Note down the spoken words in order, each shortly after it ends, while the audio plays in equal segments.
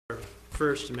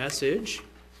First message,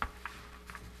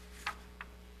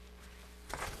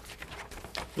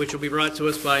 which will be brought to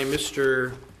us by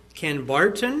Mr. Ken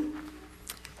Barton,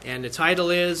 and the title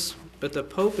is, "But the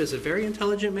Pope is a Very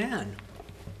Intelligent Man."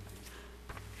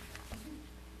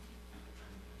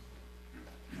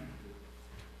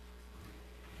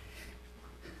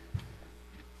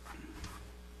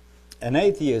 An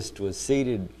atheist was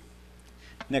seated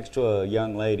next to a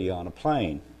young lady on a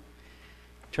plane.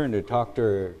 Turned to talk to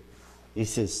her. He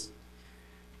says,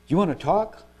 "You want to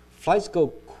talk? Flights go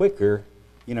quicker,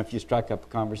 if you strike up a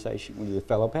conversation with your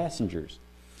fellow passengers."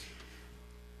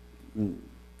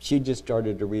 She just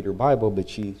started to read her Bible, but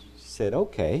she said,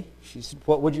 "Okay." She said,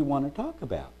 "What would you want to talk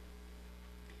about?"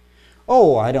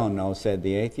 "Oh, I don't know," said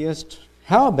the atheist.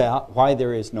 "How about why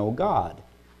there is no God,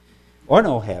 or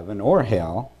no heaven, or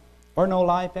hell, or no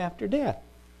life after death?"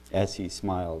 As he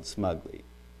smiled smugly.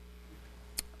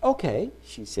 "Okay,"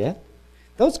 she said.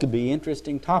 "Those could be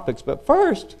interesting topics, but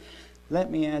first, let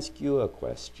me ask you a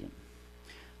question.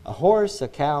 A horse, a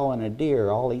cow, and a deer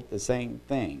all eat the same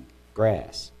thing,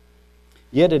 grass.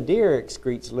 Yet a deer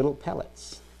excretes little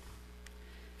pellets,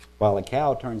 while a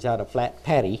cow turns out a flat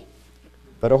patty,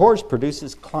 but a horse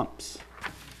produces clumps.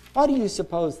 Why do you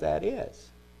suppose that is?"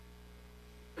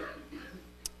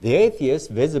 The atheist,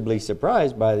 visibly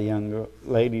surprised by the young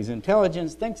lady's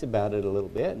intelligence, thinks about it a little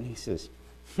bit, and he says,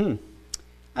 "I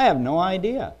have no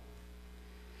idea."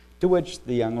 To which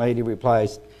the young lady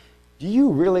replies, "Do you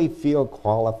really feel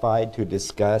qualified to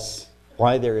discuss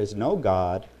why there is no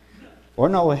God, or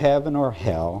no heaven or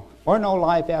hell, or no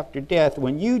life after death,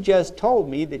 when you just told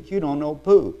me that you don't know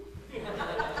poo?"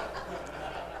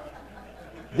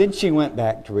 Then she went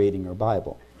back to reading her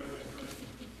Bible.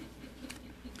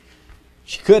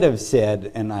 She could have said,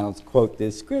 and I'll quote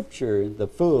this scripture, "The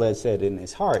fool has said in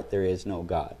his heart, there is no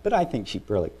God." But I think she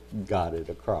really got it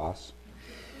across.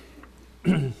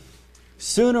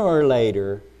 Sooner or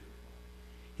later,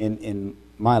 in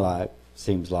my life,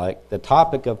 seems like, the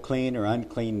topic of clean or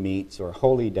unclean meats or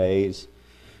holy days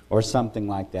or something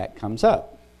like that comes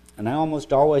up. And I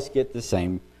almost always get the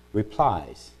same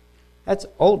replies. "That's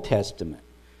Old Testament,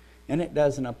 and it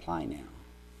doesn't apply now."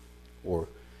 Or,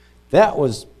 "That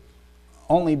was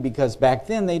only because back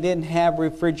then they didn't have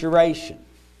refrigeration."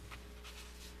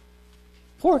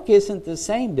 Pork isn't the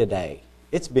same today.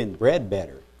 It's been bred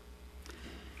better.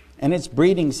 And its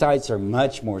breeding sites are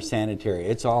much more sanitary.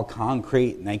 It's all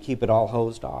concrete and they keep it all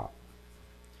hosed off.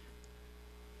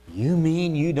 "You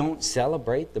mean you don't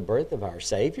celebrate the birth of our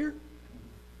Savior?"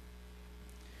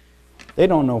 They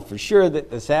don't know for sure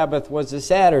that the Sabbath was a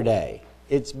Saturday.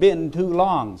 It's been too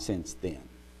long since then.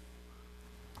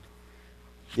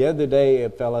 The other day, a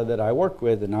fellow that I work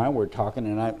with and I were talking,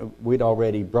 and we'd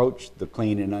already broached the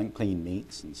clean and unclean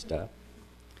meats and stuff.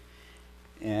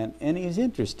 And he's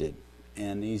interested.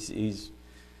 And he's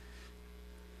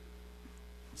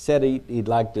said he'd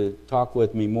like to talk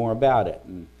with me more about it.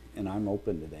 And I'm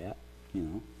open to that,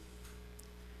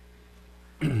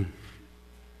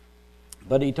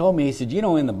 But he told me, he said,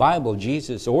 in the Bible,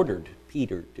 Jesus ordered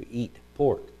Peter to eat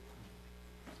pork.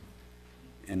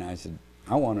 And I said,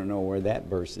 I want to know where that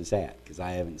verse is at, because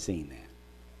I haven't seen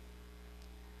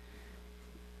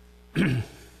that.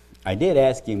 I did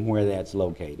ask him where that's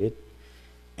located,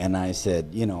 and I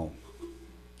said, you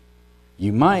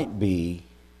might be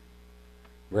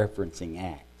referencing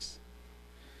Acts,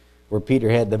 where Peter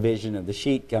had the vision of the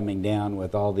sheet coming down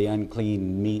with all the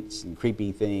unclean meats and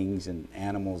creepy things and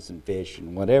animals and fish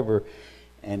and whatever,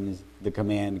 and the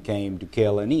command came to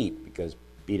kill and eat because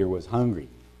Peter was hungry.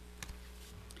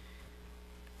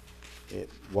 It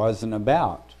wasn't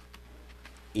about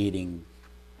eating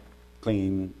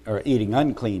clean or eating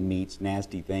unclean meats,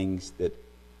 nasty things that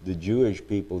the Jewish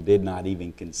people did not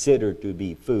even consider to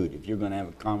be food. If you're going to have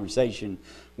a conversation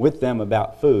with them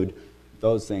about food,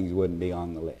 those things wouldn't be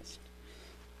on the list.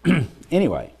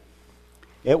 Anyway,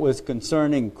 it was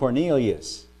concerning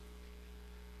Cornelius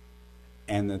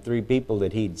and the 3 people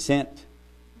that he'd sent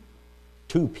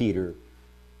to Peter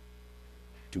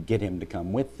to get him to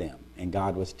come with them. And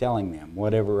God was telling them,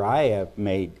 whatever I have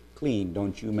made clean,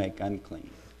 don't you make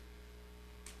unclean.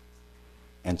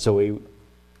 And so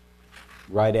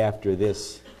right after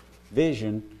this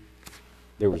vision,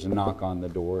 there was a knock on the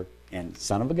door, and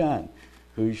son of a gun,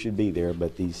 who should be there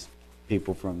but these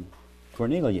people from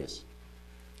Cornelius.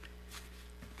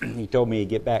 He told me he'd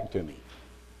get back to me.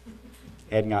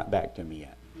 Hadn't got back to me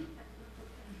yet.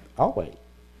 I'll wait.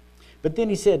 But then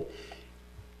he said,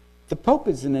 "The Pope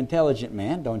is an intelligent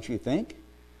man, don't you think?"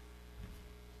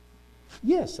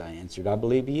 "Yes," I answered, "I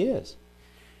believe he is."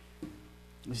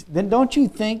 "Then don't you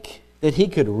think that he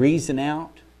could reason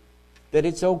out that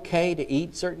it's okay to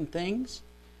eat certain things,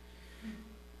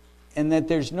 and that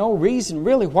there's no reason,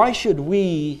 really, why should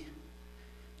we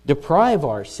deprive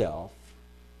ourselves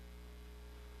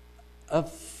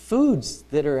of foods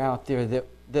that are out there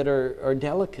that are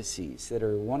delicacies, that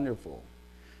are wonderful,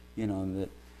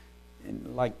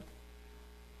 like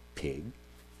pig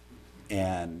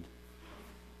and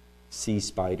sea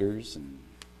spiders and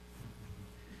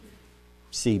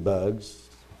sea bugs,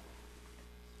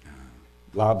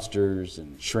 lobsters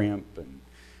and shrimp and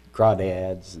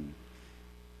crawdads and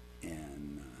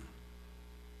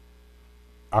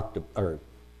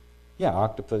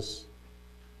octopus,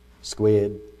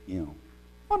 squid,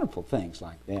 wonderful things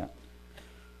like that.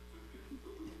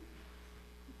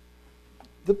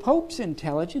 The Pope's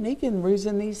intelligent. He can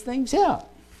reason these things out.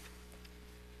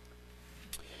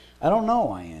 I don't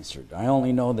know, I answered. I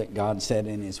only know that God said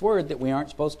in His Word that we aren't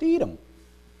supposed to eat them.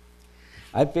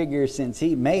 I figure since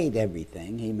He made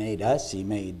everything, He made us, He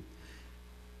made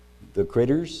the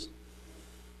critters,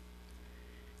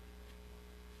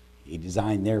 He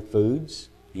designed their foods,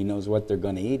 He knows what they're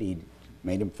going to eat, He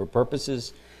made them for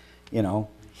purposes,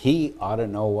 He ought to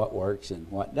know what works and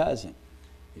what doesn't.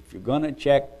 If you're going to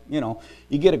check, you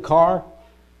get a car,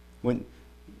 when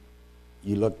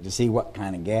you look to see what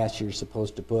kind of gas you're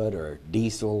supposed to put, or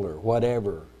diesel or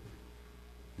whatever.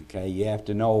 Okay, you have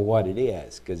to know what it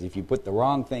is, because if you put the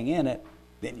wrong thing in it,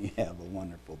 then you have a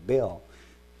wonderful bill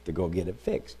to go get it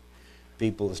fixed.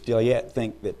 People still yet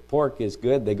think that pork is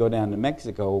good. They go down to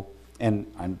Mexico, and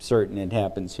I'm certain it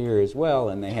happens here as well,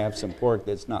 and they have some pork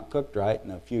that's not cooked right,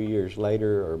 and a few years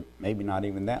later, or maybe not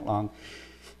even that long,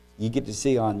 you get to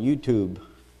see on YouTube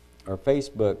or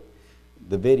Facebook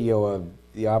the video of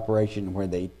the operation where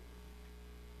they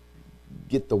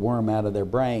get the worm out of their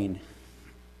brain.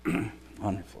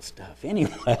 Wonderful stuff.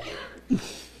 Anyway,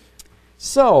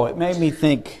 so it made me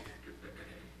think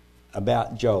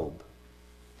about Job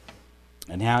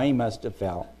and how he must have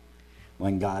felt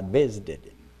when God visited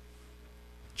him.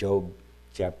 Job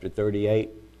chapter 38,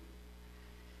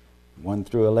 1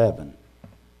 through 11.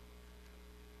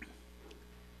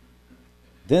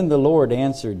 Then the Lord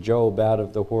answered Job out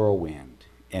of the whirlwind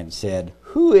and said,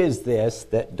 "Who is this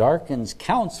that darkens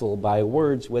counsel by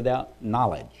words without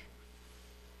knowledge?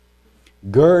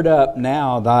 Gird up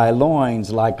now thy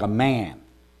loins like a man,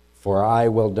 for I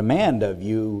will demand of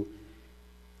you,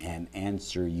 and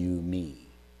answer you me."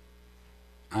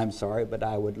 I'm sorry, but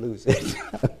I would lose it.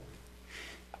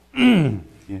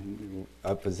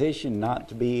 A position not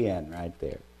to be in right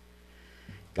there.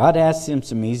 God asks him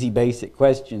some easy, basic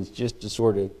questions just to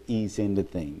sort of ease into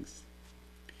things.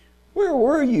 Where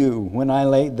were you when I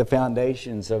laid the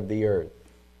foundations of the earth?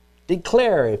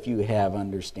 Declare if you have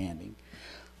understanding.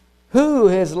 Who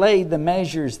has laid the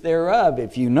measures thereof,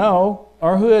 if you know,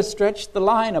 or who has stretched the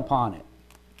line upon it?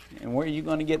 And where are you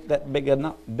going to get that big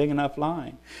enough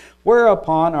line?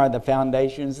 Whereupon are the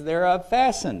foundations thereof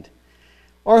fastened?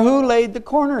 Or who laid the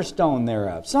cornerstone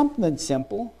thereof? Something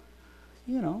simple,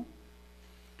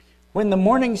 When the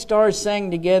morning stars sang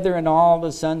together and all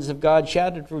the sons of God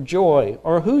shouted for joy,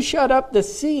 or who shut up the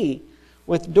sea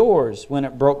with doors when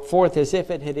it broke forth as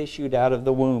if it had issued out of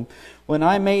the womb? When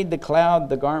I made the cloud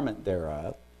the garment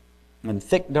thereof, and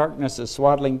thick darkness a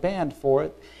swaddling band for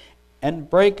it, and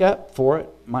break up for it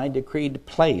my decreed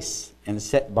place, and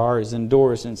set bars and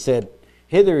doors, and said,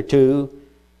 "Hitherto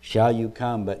shall you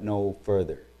come, but no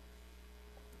further.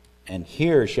 And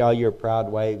here shall your proud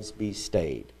waves be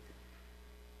stayed."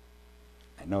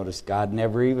 I notice God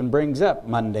never even brings up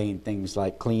mundane things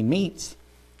like clean meats.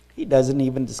 He doesn't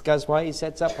even discuss why he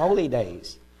sets up holy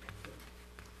days.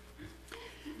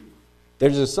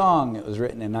 There's a song that was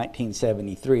written in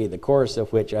 1973, the chorus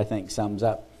of which I think sums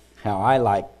up how I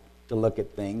like to look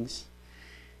at things.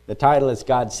 The title is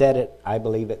 "God Said It, I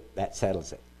Believe It, That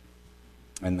Settles It."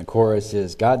 And the chorus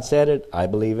is, "God said it, I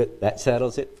believe it, that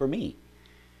settles it for me."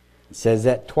 It says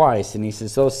that twice, and he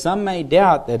says, "So some may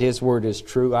doubt that his word is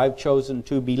true. I've chosen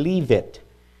to believe it.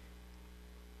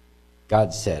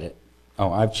 God said it.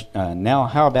 Now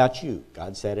how about you?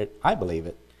 God said it, I believe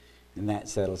it, and that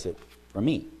settles it for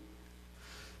me."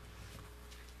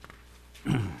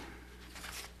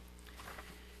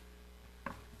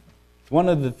 One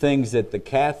of the things that the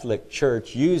Catholic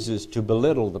Church uses to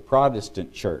belittle the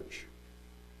Protestant Church,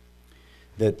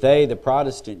 that the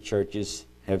Protestant churches,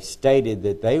 have stated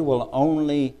that they will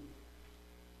only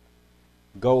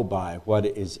go by what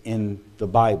is in the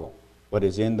Bible, what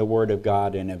is in the Word of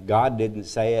God, and if God didn't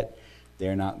say it,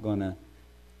 they're not going to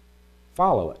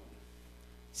follow it.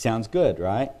 Sounds good,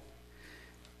 right?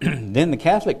 Then the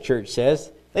Catholic Church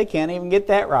says they can't even get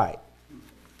that right,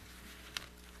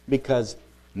 because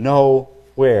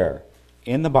nowhere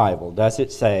in the Bible does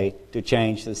it say to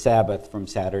change the Sabbath from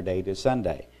Saturday to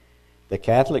Sunday? The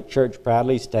Catholic Church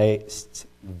proudly states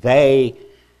they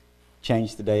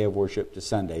changed the day of worship to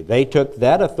Sunday. They took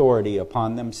that authority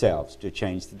upon themselves to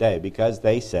change the day because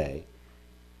they say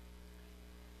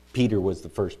Peter was the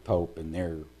first pope and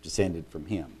they're descended from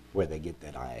him. Where they get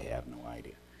that, I have no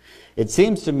idea. It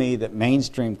seems to me that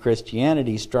mainstream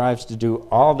Christianity strives to do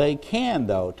all they can,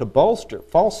 though, to bolster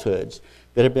falsehoods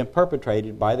that have been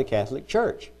perpetrated by the Catholic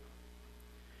Church.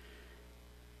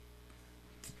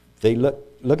 They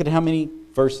look at how many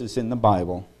verses in the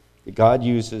Bible that God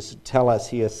uses to tell us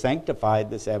He has sanctified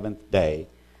the seventh day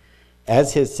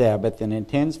as His Sabbath and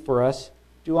intends for us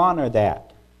to honor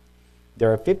that.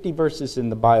 There are 50 verses in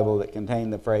the Bible that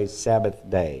contain the phrase Sabbath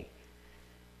day,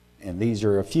 and these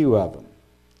are a few of them.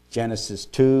 Genesis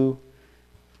 2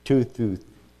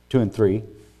 and 3.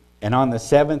 And on the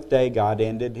seventh day God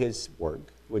ended His work,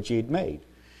 which He had made.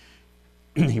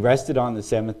 He rested on the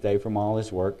seventh day from all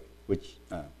His work,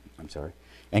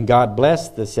 and God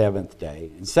blessed the seventh day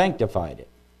and sanctified it,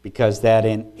 because that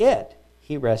in it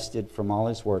He rested from all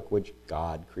His work which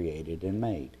God created and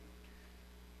made.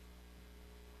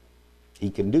 He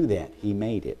can do that. He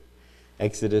made it.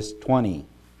 Exodus 20,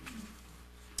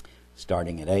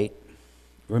 starting at 8.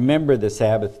 Remember the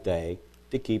Sabbath day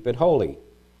to keep it holy.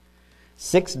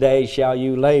 6 days shall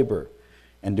you labor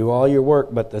and do all your work,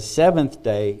 but the seventh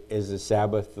day is the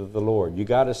Sabbath of the Lord. You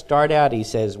got to start out, He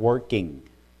says, working.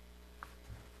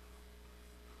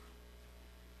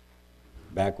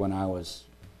 Back when I was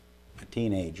a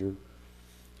teenager,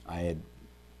 I had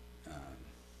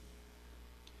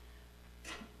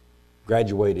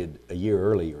graduated a year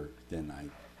earlier than I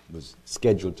was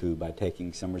scheduled to by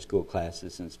taking summer school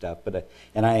classes and stuff.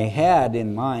 And I had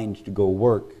in mind to go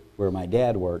work where my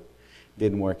dad worked.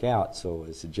 Didn't work out, so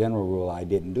as a general rule, I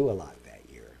didn't do a lot that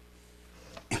year.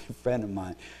 A friend of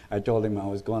mine, I told him I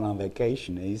was going on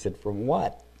vacation, and he said, "From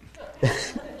what?"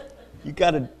 You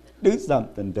got to do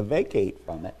something to vacate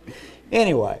from it.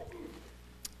 Anyway,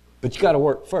 but you got to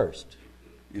work first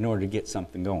in order to get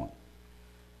something going.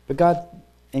 But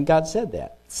God said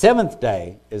that. Seventh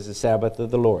day is the Sabbath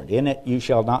of the Lord. In it you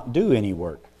shall not do any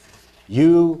work.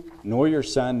 You, nor your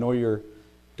son, nor your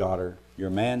daughter, your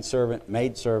manservant,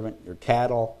 maidservant, your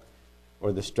cattle,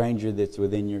 or the stranger that's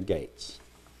within your gates.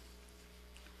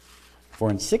 For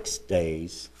in 6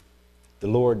 days the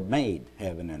Lord made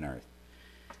heaven and earth,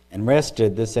 and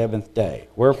rested the seventh day.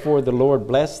 Wherefore the Lord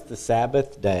blessed the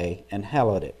Sabbath day and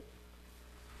hallowed it.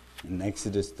 In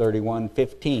Exodus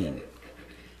 31:15.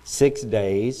 6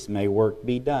 days may work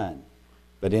be done,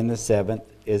 but in the seventh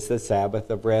is the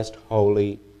Sabbath of rest,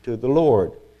 holy to the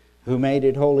Lord. Who made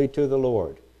it holy to the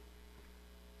Lord?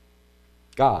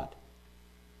 God.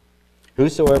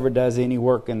 Whosoever does any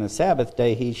work in the Sabbath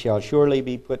day, he shall surely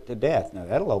be put to death. Now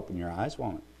that'll open your eyes,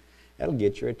 won't it? That'll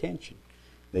get your attention.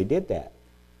 They did that.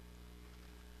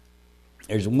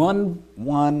 There's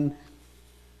one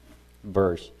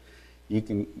verse. You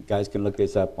guys can look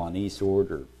this up on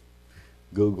eSword or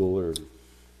Google, or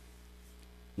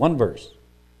one verse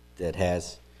that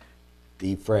has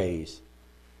the phrase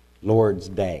Lord's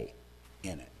Day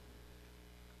in it.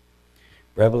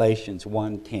 Revelations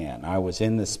 1:10. I was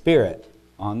in the Spirit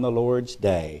on the Lord's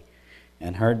day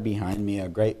and heard behind me a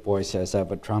great voice as of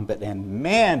a trumpet, and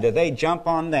man, did they jump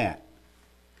on that.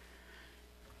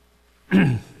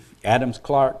 Adam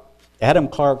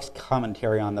Clark's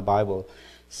commentary on the Bible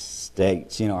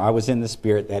states, I was in the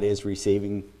Spirit, that is,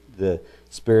 receiving the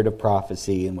spirit of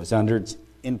prophecy, and was under its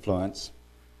influence,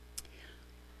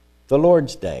 the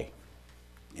Lord's Day.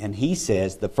 And he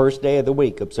says the first day of the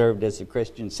week observed as a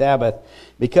Christian Sabbath,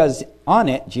 because on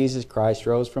it Jesus Christ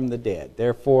rose from the dead.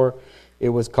 Therefore it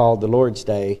was called the Lord's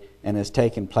Day, and has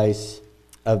taken place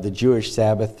of the Jewish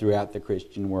Sabbath throughout the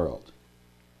Christian world.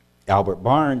 Albert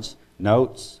Barnes'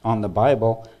 notes on the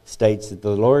Bible states that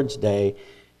the Lord's Day,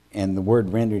 and the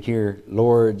word rendered here,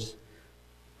 Lord's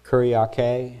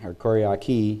Kuriake or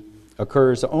Kuriaki,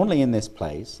 occurs only in this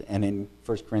place and in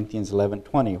 1 Corinthians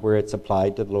 11:20, where it's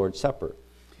applied to the Lord's Supper.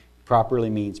 Properly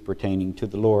means pertaining to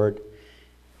the Lord.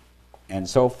 And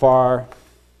so far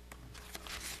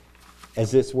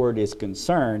as this word is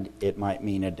concerned, it might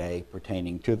mean a day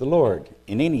pertaining to the Lord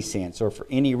in any sense or for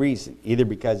any reason, either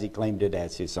because He claimed it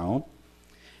as His own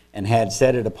and had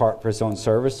set it apart for His own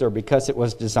service, or because it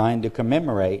was designed to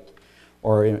commemorate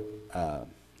or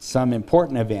some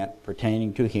important event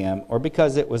pertaining to Him, or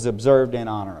because it was observed in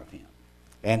honor of Him.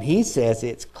 And he says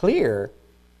it's clear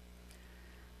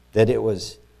that it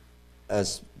was a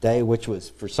day which was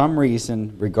for some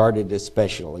reason regarded as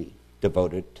specially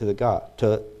devoted to the God,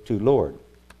 to Lord.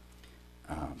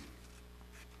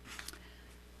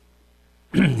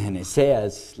 And it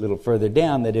says a little further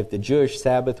down that if the Jewish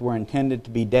Sabbath were intended to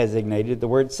be designated, the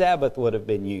word Sabbath would have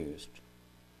been used.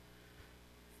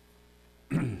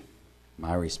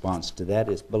 My response to that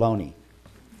is baloney.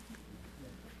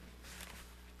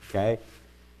 Okay?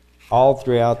 All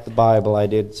throughout the Bible, I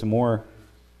did some more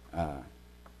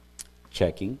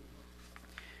checking.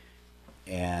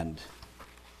 And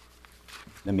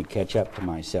let me catch up to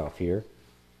myself here.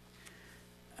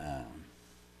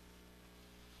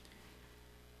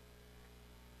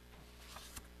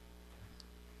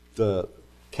 The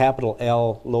capital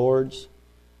L Lords,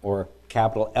 or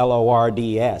capital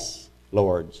Lords,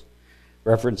 Lords,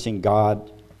 referencing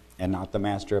God and not the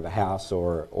master of a house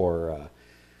or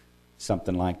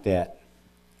something like that,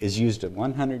 is used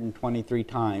 123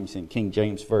 times in King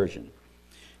James Version.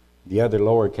 The other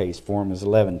lowercase form is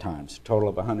 11 times, a total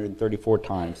of 134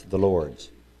 times the Lord's.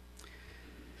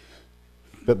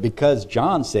 But because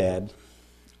John said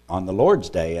on the Lord's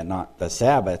Day and not the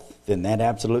Sabbath, then that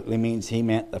absolutely means he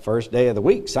meant the first day of the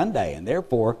week, Sunday, and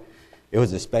therefore it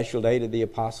was a special day to the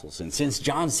apostles. And since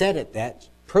John said it, that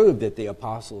proved that the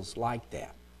apostles liked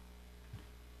that.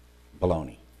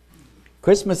 Baloney.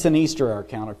 Christmas and Easter are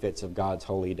counterfeits of God's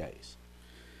holy days.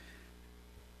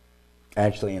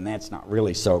 Actually, and that's not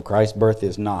really so. Christ's birth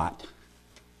is not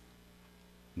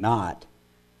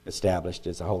established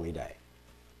as a holy day.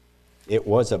 It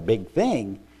was a big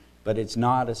thing, but it's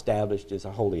not established as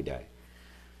a holy day.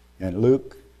 In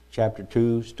Luke chapter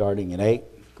 2, starting at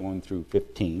 8, going through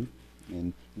 15,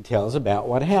 and it tells about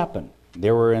what happened.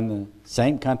 There were in the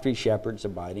same country shepherds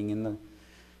abiding in the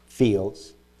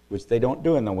fields, which they don't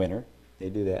do in the winter. They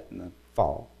do that in the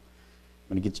fall.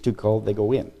 When it gets too cold, they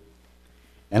go in.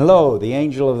 And lo, the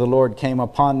angel of the Lord came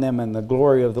upon them, and the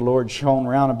glory of the Lord shone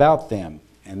round about them,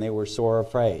 and they were sore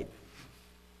afraid.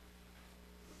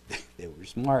 They were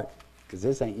smart, because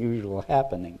this ain't usual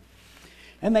happening.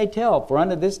 And they tell, for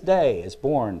unto this day is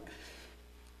born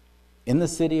in the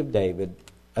city of David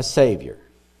a Savior,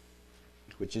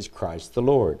 which is Christ the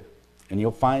Lord. And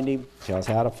you'll find him, tells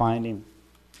how to find him.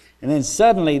 And then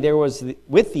suddenly there was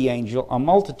with the angel a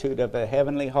multitude of a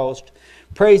heavenly host,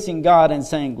 praising God and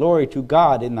saying, Glory to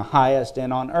God in the highest,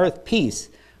 and on earth peace,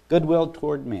 goodwill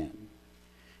toward men.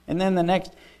 And then the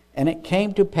next, and it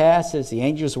came to pass as the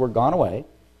angels were gone away,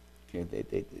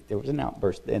 there was an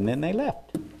outburst, and then they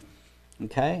left.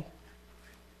 Okay?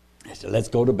 I said, let's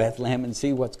go to Bethlehem and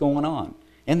see what's going on.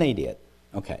 And they did.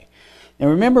 Okay. Now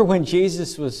remember when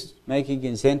Jesus was making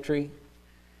his entry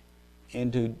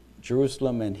into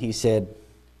Jerusalem, and he said,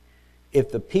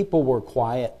 if the people were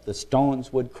quiet, the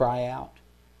stones would cry out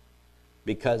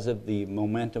because of the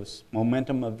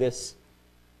momentum of this.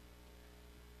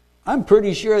 I'm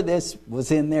pretty sure this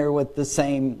was in there with the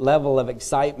same level of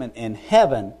excitement in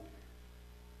heaven.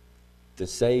 The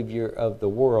Savior of the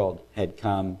world had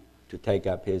come to take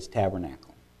up his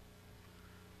tabernacle.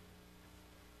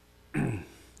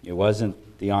 It wasn't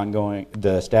the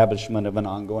establishment of an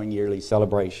ongoing yearly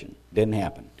celebration. Didn't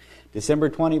happen. December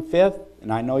 25th,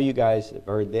 and I know you guys have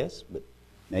heard this, but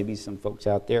maybe some folks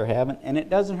out there haven't, and it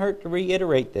doesn't hurt to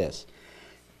reiterate this.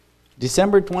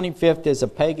 December 25th is a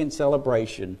pagan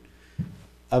celebration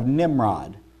of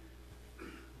Nimrod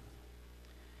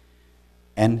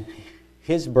and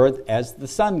his birth as the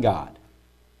sun god.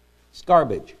 It's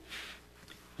garbage.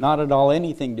 Not at all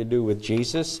anything to do with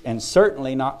Jesus, and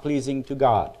certainly not pleasing to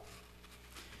God.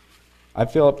 I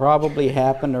feel it probably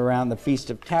happened around the Feast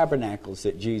of Tabernacles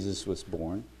that Jesus was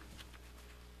born,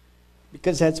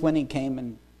 because that's when he came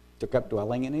and took up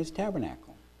dwelling in his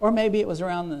tabernacle. Or maybe it was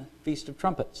around the Feast of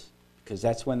Trumpets, because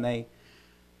that's when they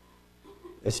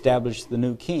established the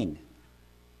new king.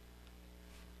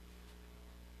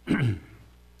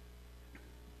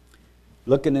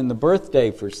 Looking in the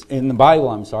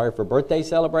Bible, for birthday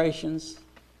celebrations.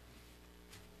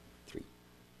 3.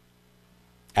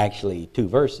 Actually, 2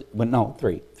 verses. Well, no,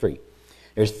 3.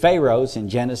 There's Pharaoh's in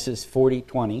Genesis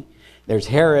 40:20. There's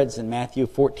Herod's in Matthew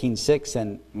 14:6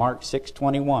 and Mark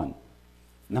 6:21.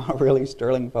 Not really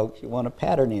sterling folks you want to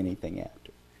pattern anything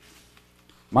after.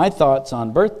 My thoughts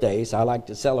on birthdays, I like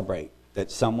to celebrate that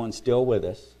someone's still with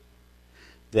us,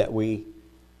 that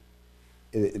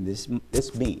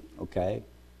this meet, okay?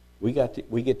 We get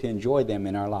to enjoy them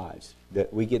in our lives.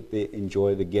 That we get to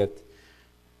enjoy the gift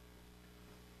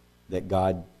that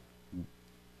God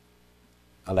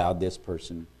allowed this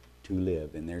person to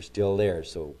live, and they're still there.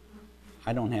 So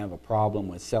I don't have a problem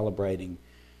with celebrating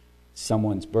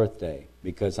someone's birthday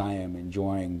because I am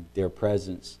enjoying their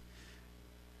presence.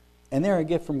 And they're a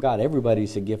gift from God.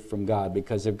 Everybody's a gift from God,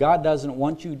 because if God doesn't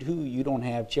want you to, you don't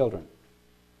have children.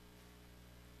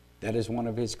 That is one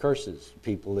of his curses,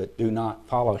 people that do not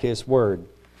follow his word.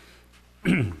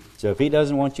 So if he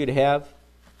doesn't want you to have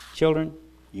children,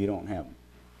 you don't have them.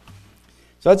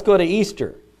 So let's go to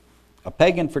Easter, a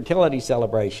pagan fertility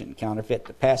celebration, counterfeit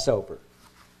to Passover,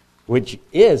 which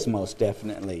is most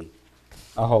definitely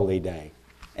a holy day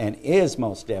and is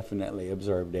most definitely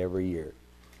observed every year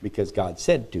because God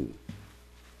said to.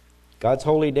 God's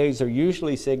holy days are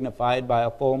usually signified by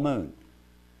a full moon.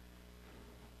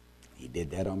 He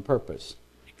did that on purpose,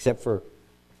 except for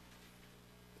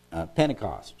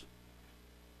Pentecost.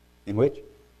 In which?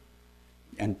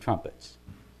 And trumpets.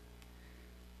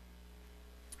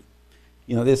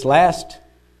 You know, this last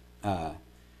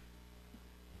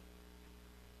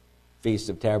Feast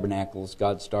of Tabernacles,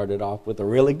 God started off with a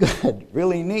really good,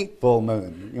 really neat full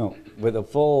moon, you know, with a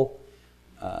full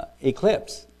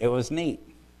eclipse. It was neat.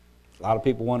 A lot of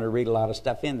people wanted to read a lot of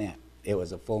stuff in that. It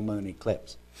was a full moon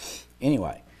eclipse.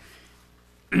 Anyway,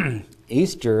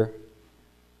 Easter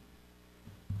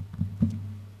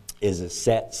is a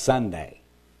set Sunday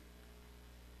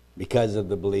because of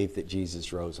the belief that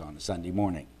Jesus rose on a Sunday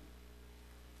morning.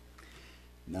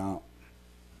 Now,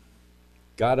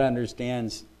 God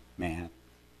understands math.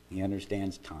 He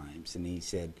understands times. And he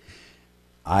said,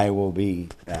 I will be,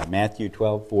 Matthew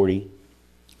 12:40,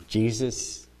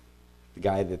 Jesus, the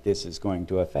guy that this is going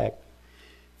to affect.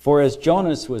 For as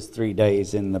Jonas was 3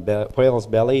 days in the whale's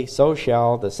belly, so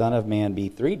shall the Son of Man be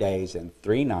 3 days and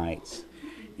 3 nights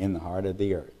in the heart of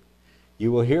the earth.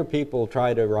 You will hear people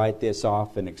try to write this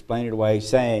off and explain it away,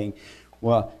 saying,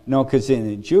 well, no, because in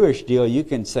the Jewish deal, you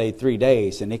can say 3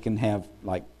 days, and it can have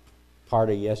like part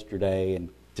of yesterday and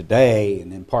today,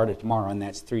 and then part of tomorrow, and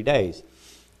that's 3 days.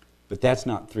 But that's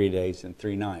not 3 days and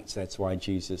 3 nights. That's why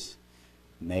Jesus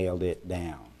nailed it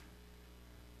down.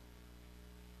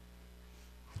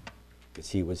 Because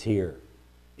he was here,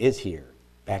 is here,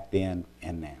 back then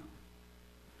and now.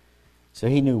 So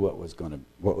he knew what was going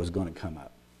to come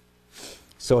up.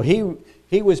 So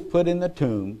he was put in the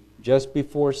tomb just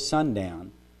before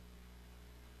sundown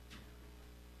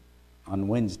on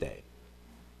Wednesday,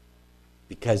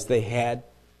 because they had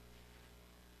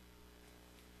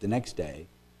the next day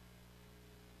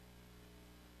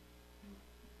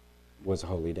was a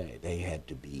holy day. They had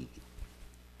to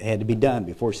be done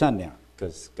before sundown,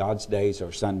 because God's days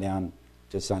are sundown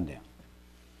to sundown.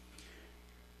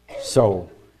 So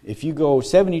if you go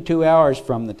 72 hours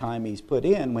from the time he's put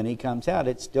in, when he comes out,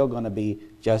 it's still going to be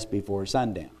just before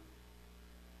sundown.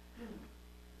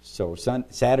 So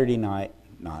Saturday night,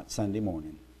 not Sunday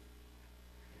morning.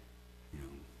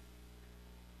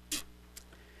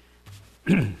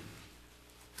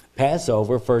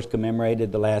 Passover first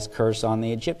commemorated the last curse on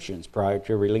the Egyptians prior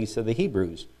to release of the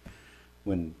Hebrews,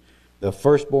 when the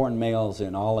firstborn males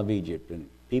in all of Egypt, and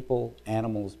people,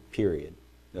 animals, period,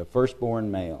 the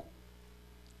firstborn male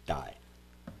died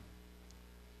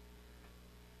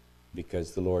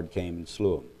because the Lord came and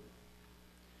slew them.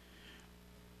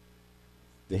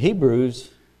 The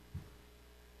Hebrews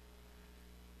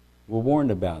were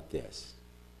warned about this,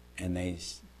 and they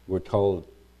were told,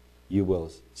 you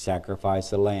will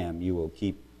sacrifice a lamb, you will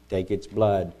take its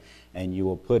blood, and you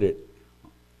will put it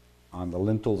on the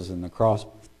lintels and the cross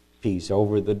piece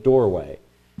over the doorway.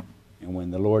 And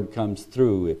when the Lord comes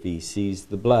through, if he sees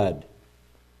the blood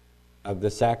of the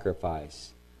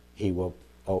sacrifice, he will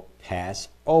pass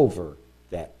over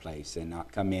that place and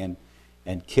not come in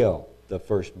and kill the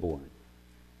firstborn.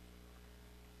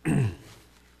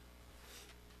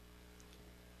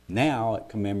 Now it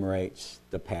commemorates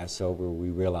the Passover, we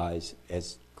realize,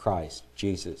 as Christ,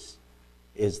 Jesus,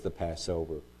 is the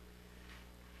Passover,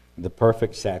 the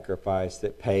perfect sacrifice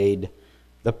that paid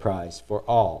the price for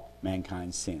all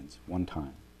mankind's sins one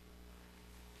time.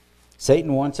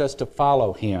 Satan wants us to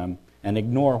follow him and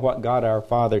ignore what God our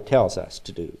Father tells us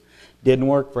to do. Didn't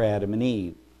work for Adam and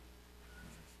Eve.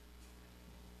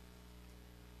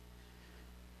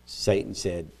 Satan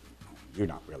said, you're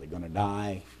not really going to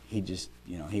die. He just,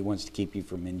 he wants to keep you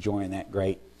from enjoying that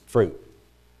great fruit.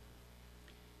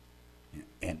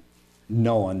 And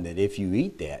knowing that if you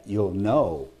eat that, you'll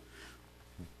know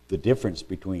the difference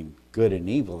between good and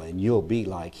evil, and you'll be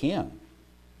like him.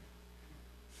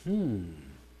 You'll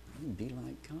be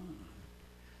like God.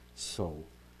 So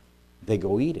they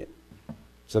go eat it.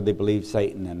 So they believe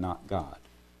Satan and not God.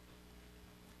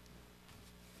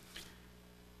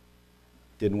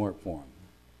 Didn't work for them.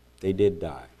 They did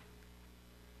die.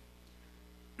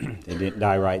 They didn't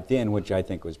die right then, which I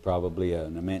think was probably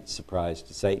an immense surprise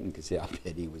to Satan, because I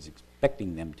bet he was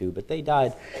expecting them to. But they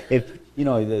died. If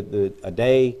a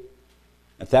day,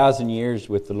 1,000 years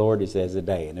with the Lord is as a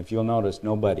day. And if you'll notice,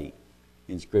 nobody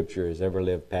in Scripture has ever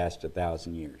lived past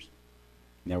 1,000 years.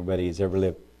 And everybody has ever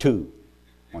lived to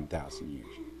 1,000 years.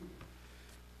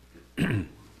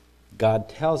 God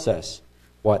tells us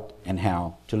what and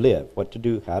how to live, what to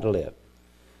do, how to live.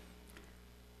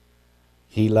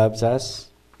 He loves us,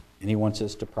 and He wants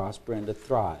us to prosper and to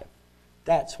thrive.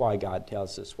 That's why God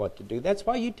tells us what to do. That's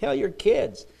why you tell your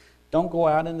kids, don't go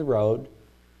out in the road.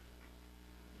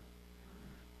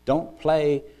 Don't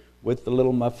play with the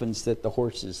little muffins that the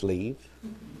horses leave.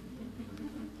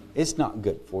 It's not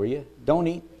good for you. Don't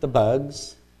eat the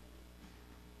bugs.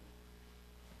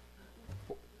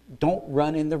 Don't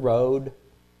run in the road.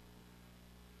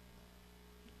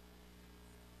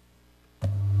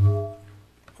 Oh,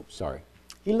 sorry.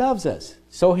 He loves us,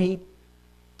 so He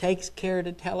takes care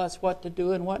to tell us what to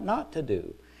do and what not to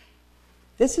do.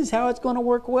 This is how it's going to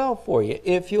work well for you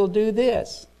if you'll do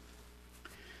this.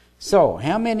 So,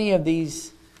 how many of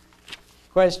these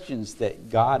questions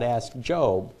that God asked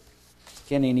Job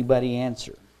can anybody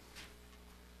answer?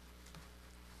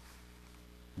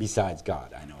 Besides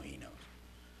God, I know He knows.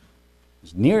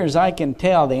 As near as I can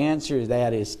tell, the answer to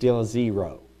that is still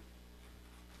 0.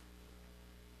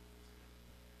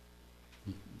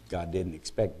 God didn't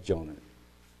expect Job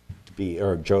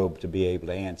to be able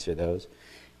to answer those.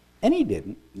 And He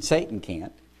didn't. And Satan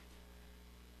can't.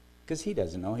 Because he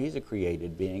doesn't know. He's a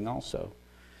created being also.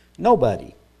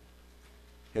 Nobody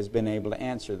has been able to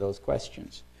answer those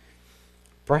questions.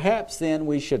 Perhaps then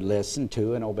we should listen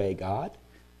to and obey God.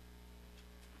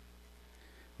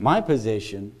 My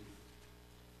position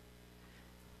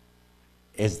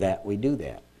is that we do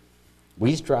that.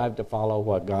 We strive to follow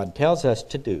what God tells us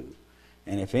to do.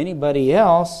 And if anybody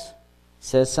else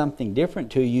says something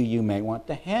different to you, you may want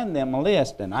to hand them a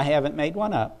list. And I haven't made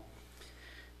one up.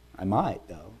 I might,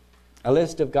 though. A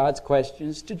list of God's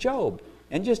questions to Job.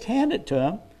 And just hand it to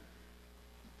him.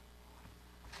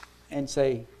 And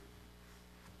say,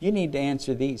 you need to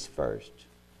answer these first.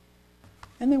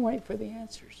 And then wait for the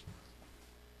answers.